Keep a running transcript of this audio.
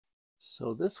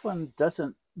So this one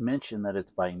doesn't mention that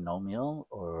it's binomial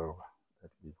or that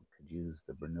we could use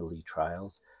the Bernoulli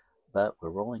trials, but we're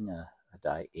rolling a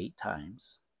die 8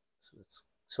 times. So it's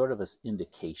sort of an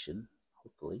indication,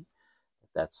 hopefully, that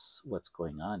that's what's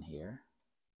going on here.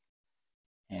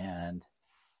 And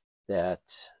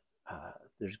that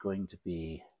there's going to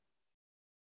be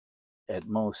at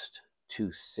most 2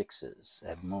 6s,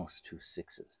 at most 2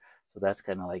 6s. So that's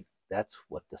kind of like, that's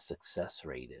what the success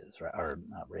rate is, right? Or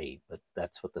not rate, but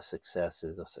that's what the success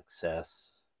is. A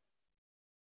success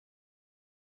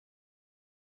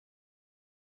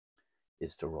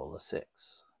is to roll a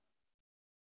 6.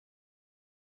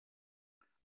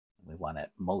 We want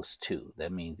at most 2.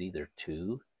 That means either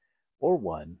 2 or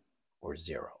 1 or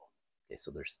 0. Okay,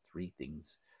 so there's 3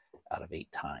 things out of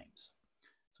 8 times.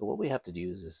 So what we have to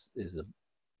do is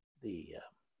the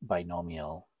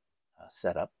binomial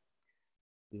setup.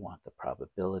 We want the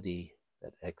probability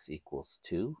that x equals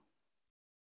 2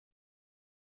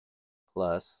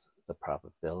 plus the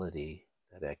probability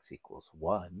that x equals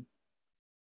 1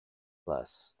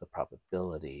 plus the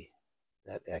probability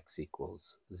that x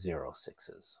equals 0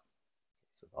 6s.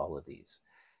 So all of these,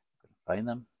 we're going to find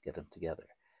them, get them together.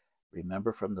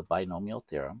 Remember from the binomial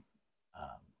theorem,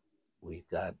 we've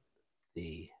got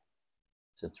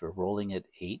since we're rolling it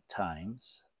 8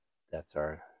 times, that's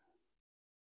our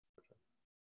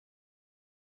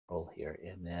roll here.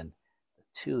 And then the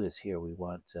 2 is here. We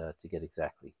want to get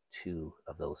exactly 2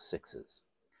 of those 6s.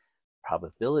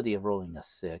 Probability of rolling a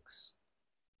 6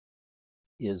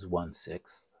 is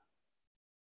 1/6.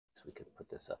 So we could put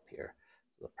this up here.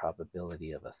 So the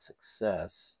probability of a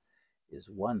success is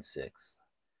 1/6.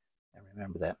 And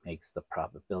remember, that makes the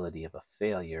probability of a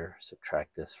failure,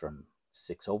 subtract this from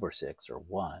 6/6 or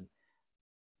 1,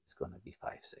 is going to be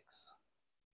 5/6.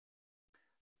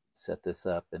 Set this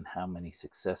up, and how many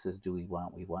successes do we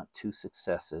want? We want 2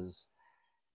 successes.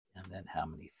 And then how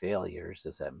many failures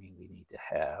does that mean we need to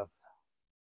have?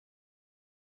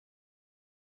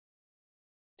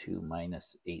 2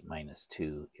 minus 8 minus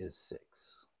 2 is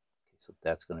 6. Okay, so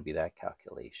that's going to be that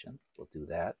calculation. We'll do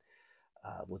that.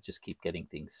 We'll just keep getting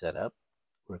things set up.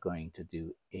 We're going to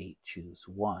do 8 choose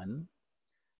 1.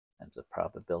 And the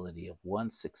probability of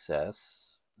 1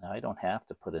 success. Now I don't have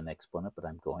to put an exponent, but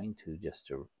I'm going to, just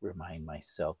to remind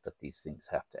myself that these things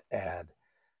have to add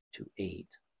to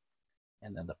 8.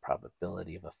 And then the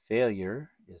probability of a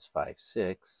failure is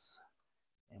 5/6.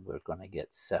 And we're going to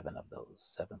get 7 of those.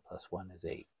 7 plus 1 is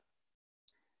 8.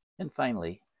 And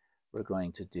finally, we're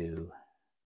going to do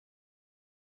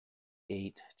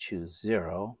 8 choose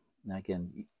 0. Now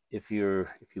again, if you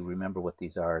remember what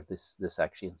these are, this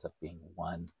actually ends up being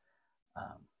 1.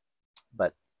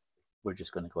 But we're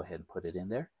just going to go ahead and put it in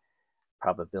there.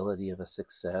 Probability of a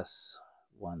success,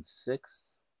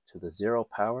 1/6 to the 0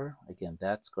 power. Again,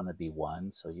 that's going to be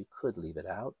 1, so you could leave it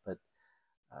out, but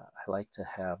I like to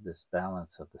have this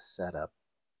balance of the setup.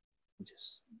 It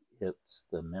just hits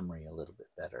the memory a little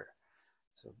bit better.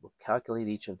 So we'll calculate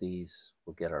each of these.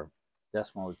 We'll get our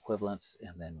decimal equivalents,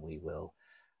 and then we will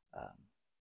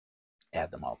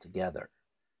add them all together.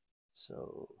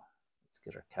 So let's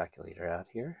get our calculator out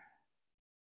here.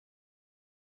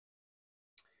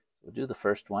 We'll do the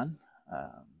first one.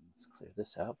 Let's clear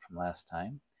this out from last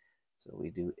time. So we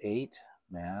do 8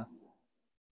 math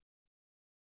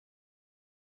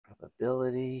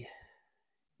probability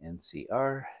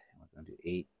NCR, and we're going to do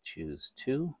 8 choose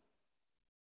 2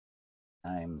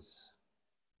 times,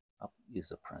 I'll use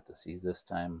the parentheses this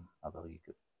time, although you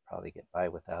could probably get by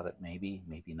without it, maybe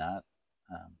not.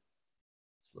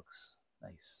 This looks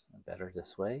nice and better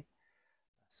this way.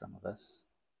 Some of us,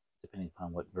 depending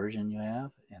upon what version you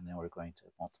have, and then we're going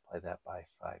to multiply that by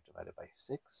 5 divided by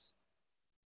 6.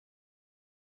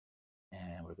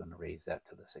 And we're going to raise that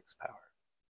to the 6th power.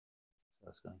 So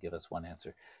that's going to give us one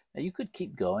answer. Now you could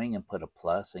keep going and put a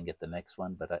plus and get the next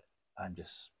one, but I'm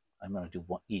going to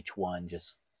do each one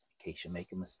just in case you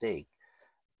make a mistake.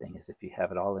 The thing is, if you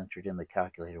have it all entered in the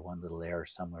calculator, one little error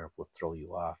somewhere will throw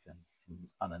you off, and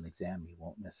on an exam you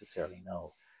won't necessarily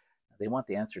know. They want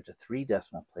the answer to 3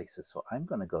 decimal places, so I'm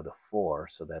going to go to 4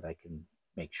 so that I can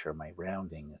make sure my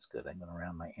rounding is good. I'm going to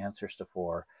round my answers to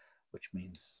 4, which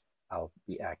means I'll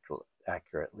be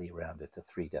accurately rounded to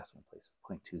 3 decimal places.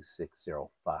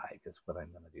 0.2605 is what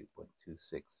I'm going to do.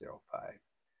 0.2605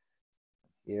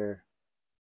 here.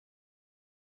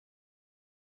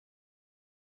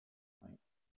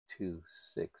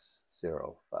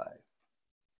 0.2605.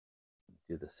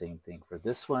 Do the same thing for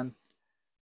this one.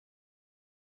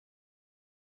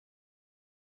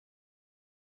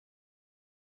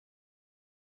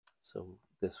 So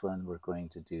this one we're going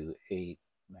to do 8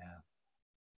 math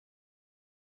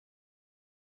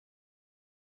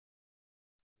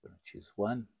I'm going to choose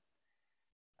 1.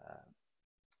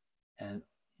 And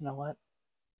you know what?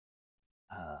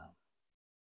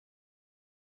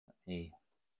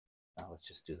 Let's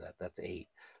just do that. That's 8.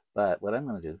 But what I'm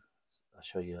going to do, I'll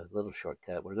show you a little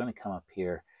shortcut. We're going to come up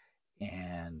here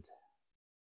and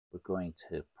we're going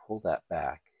to pull that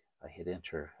back. If I hit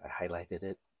enter, I highlighted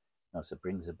it. Notice it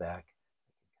brings it back. I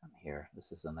can come here.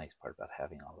 This is the nice part about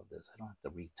having all of this. I don't have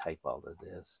to retype all of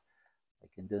this. I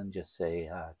can then just say,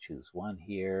 choose 1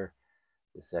 here.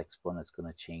 This exponent is going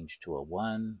to change to a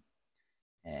 1.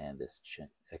 And this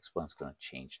exponent is going to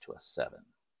change to a 7.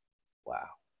 Wow,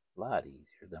 a lot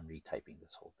easier than retyping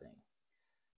this whole thing.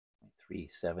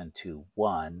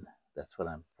 0.3721, that's what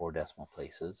I'm 4 decimal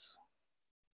places.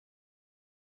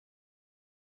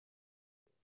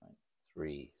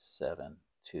 0.3721,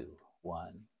 so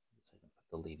I can put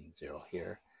the leading 0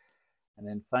 here. And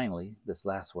then finally, this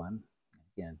last one,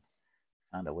 again,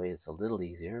 found a way it's a little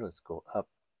easier. Let's go up,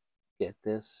 get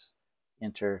this,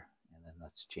 enter, and then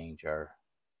let's change our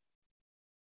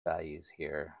values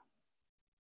here.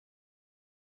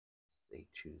 Say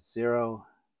choose 0,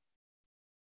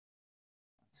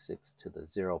 6 to the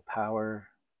 0 power,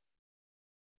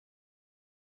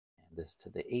 and this to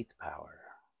the 8th power.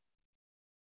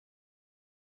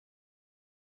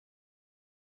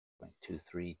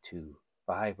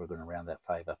 0.2325, we're going to round that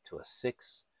 5 up to a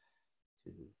 6.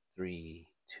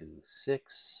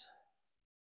 2326.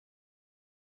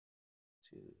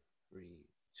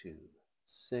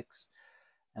 2326.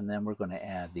 And then we're going to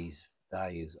add these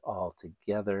values all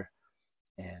together,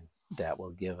 and that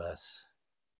will give us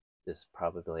this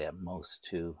probability at most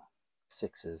 2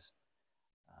 6s.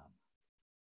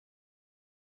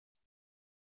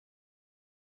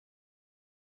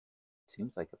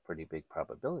 Seems like a pretty big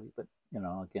probability, but you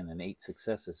know, again, in 8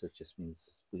 successes, it just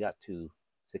means we got 2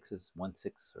 6s, 1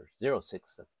 6 or 0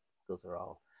 6. Those are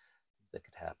all things that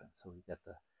could happen. So we've got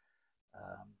the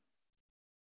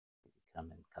you can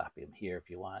come and copy them here if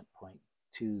you want.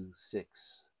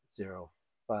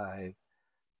 0.2605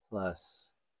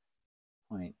 plus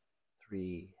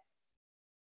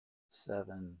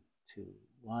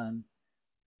 0.3721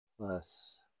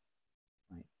 plus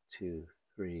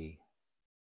 0.2326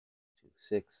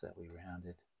 that we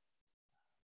rounded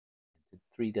into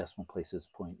 3 decimal places,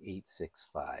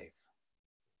 0.865.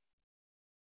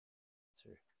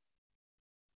 Answer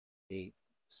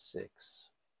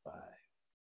 865.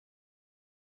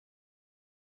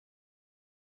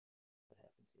 What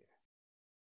happened here?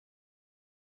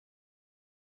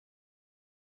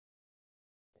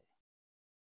 Okay.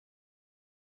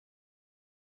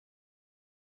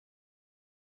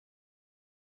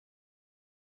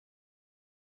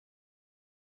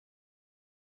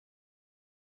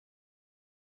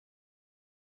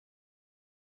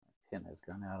 Pin has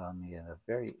gone out on me at a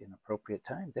very inappropriate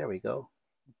time. There we go.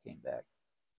 It came back.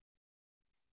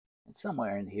 And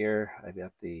somewhere in here, I've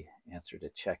got the answer to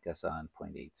check us on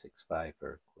 0.865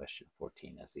 for question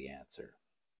 14 as the answer.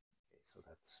 Okay, so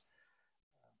that's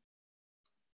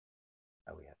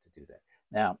how we have to do that.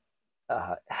 Now,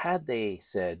 had they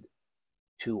said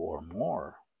 2 or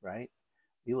more, right,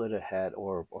 we would have had,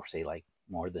 or say like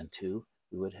more than 2,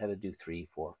 we would have had to do 3,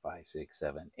 4, 5, 6,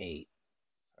 7, 8.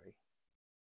 Sorry,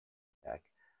 back.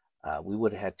 We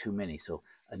would have had too many. So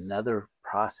another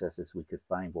process is we could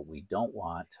find what we don't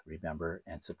want, remember,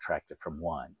 and subtract it from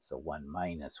 1. So 1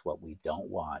 minus what we don't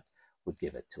want would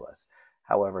give it to us.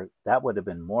 However, that would have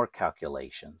been more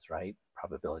calculations, right?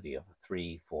 Probability of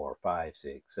 3, 4, 5,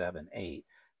 6, 7, 8.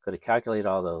 Could have calculated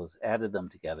all those, added them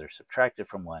together, subtracted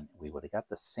from 1. We would have got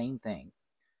the same thing.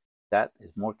 That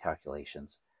is more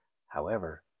calculations.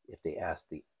 However, if they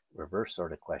asked the reverse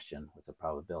sort of question, what's the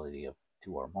probability of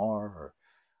 2 or more, or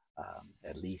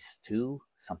at least 2,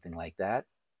 something like that,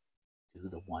 do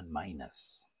the 1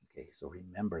 minus. Okay, so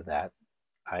remember that.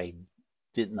 I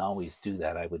didn't always do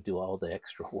that. I would do all the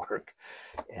extra work,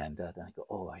 and then I go,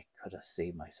 oh, I could have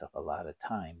saved myself a lot of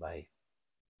time by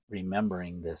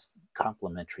remembering this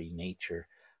complementary nature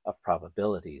of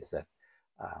probabilities, that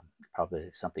probability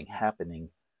of something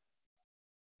happening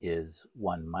is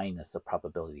 1 minus the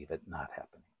probability of it not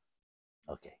happening.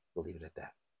 Okay, we'll leave it at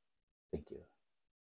that. Thank you.